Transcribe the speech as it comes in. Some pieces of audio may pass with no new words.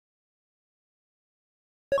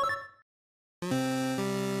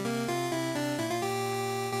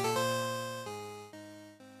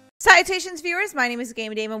Salutations, viewers. My name is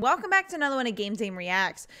GAMEDAME, and welcome back to another one of GAMEDAME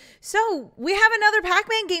Reacts. So, we have another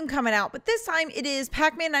Pac-Man game coming out, but this time it is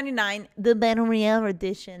Pacman 99, the Battle Royale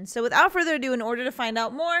edition. So, without further ado, in order to find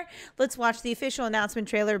out more, let's watch the official announcement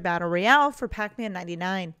trailer Battle Royale for Pacman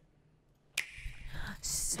 99.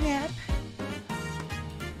 Snap.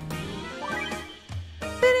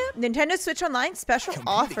 Nintendo Switch Online special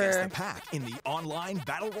offer. Against the Pac in the online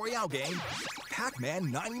Battle Royale game,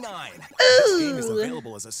 Pacman 99. Ooh. This game is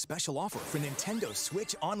available as a special offer for Nintendo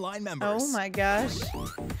Switch Online members. Oh my gosh.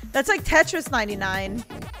 That's like Tetris 99.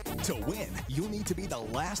 To win, you'll need to be the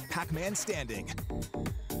last Pac-Man standing.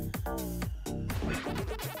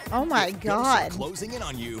 Oh my If god. ghosts are closing in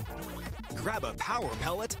on you, grab a power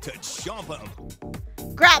pellet to chomp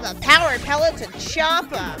them. Grab a power pellet to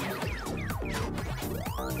chomp them.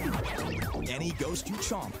 Any ghost you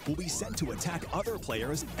chomp will be sent to attack other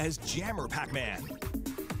players as Jammer Pac-Man.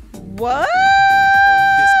 What?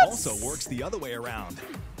 This also works the other way around.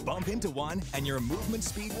 Bump into one and your movement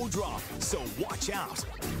speed will drop, so watch out.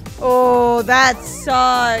 Oh, that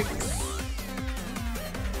sucks.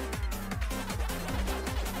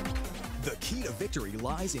 The key to victory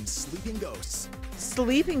lies in sleeping ghosts.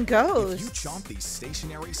 Sleeping If ghosts? you chomp these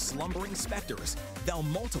stationary, slumbering specters, they'll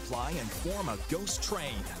multiply and form a ghost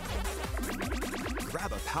train.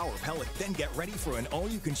 Grab a power pellet, then get ready for an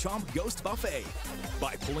all-you-can-chomp ghost buffet.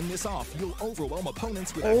 By pulling this off, you'll overwhelm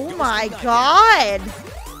opponents with a Oh ghost my nightmare. god.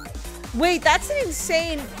 Wait, that's an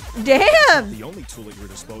insane. Damn. The only tool at your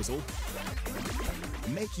disposal.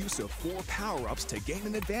 Make use of 4 power-ups to gain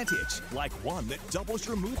an advantage, like one that doubles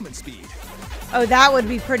your movement speed. Oh, that would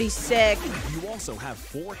be pretty sick. You also have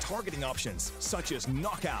 4 targeting options, such as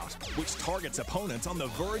Knockout, which targets opponents on the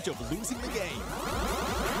verge of losing the game.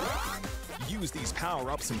 Use these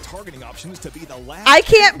power-ups and targeting options to be the last. I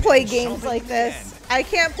can't play Pac-Man games chomping like in the this. end. I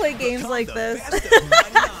can't play games Become like the this. best of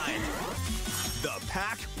 99. The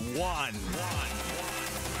Pac won.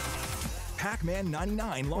 Pacman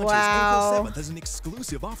 99 launches Wow. April 7th as an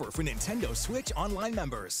exclusive offer for Nintendo Switch Online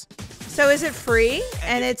members. So is it free?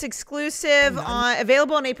 And it's exclusive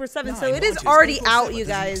available on April 7th. So it is already out, you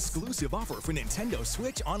guys. Exclusive offer for Nintendo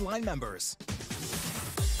Switch Online members.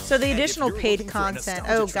 So the And if additional you're paid looking for a content.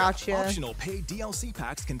 nostalgia Oh, trip, gotcha. Optional paid DLC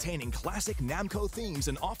packs containing classic Namco themes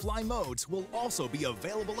and offline modes will also be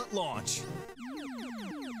available at launch.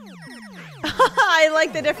 I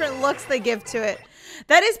like the different looks they give to it.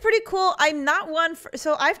 That is pretty cool. I'm not one for,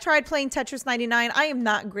 so I've tried playing Tetris 99. I am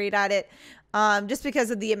not great at it. Just because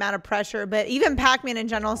of the amount of pressure, but even Pac-Man in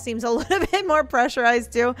general seems a little bit more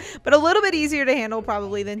pressurized too, but a little bit easier to handle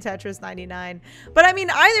probably than Tetris 99. But I mean,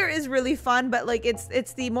 either is really fun, but like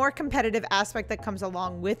it's the more competitive aspect that comes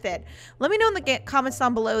along with it. Let me know in the comments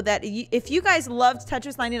down below that if you guys loved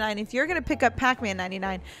Tetris 99, if you're gonna pick up Pac-Man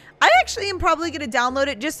 99, I actually am probably gonna download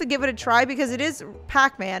it just to give it a try because it is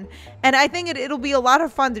Pac-Man, and I think it'll be a lot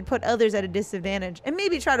of fun to put others at a disadvantage and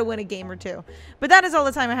maybe try to win a game or two. But that is all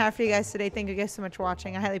the time I have for you guys today. Thank you guys so much for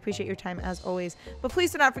watching. I highly appreciate your time as always. But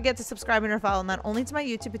please do not forget to subscribe and or follow not only to my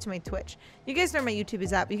YouTube but to my Twitch. You guys know where my YouTube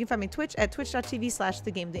is at. But you can find my Twitch at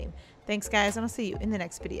twitch.tv/thegamedame. Thanks guys, and I'll see you in the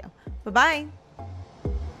next video. Bye-bye.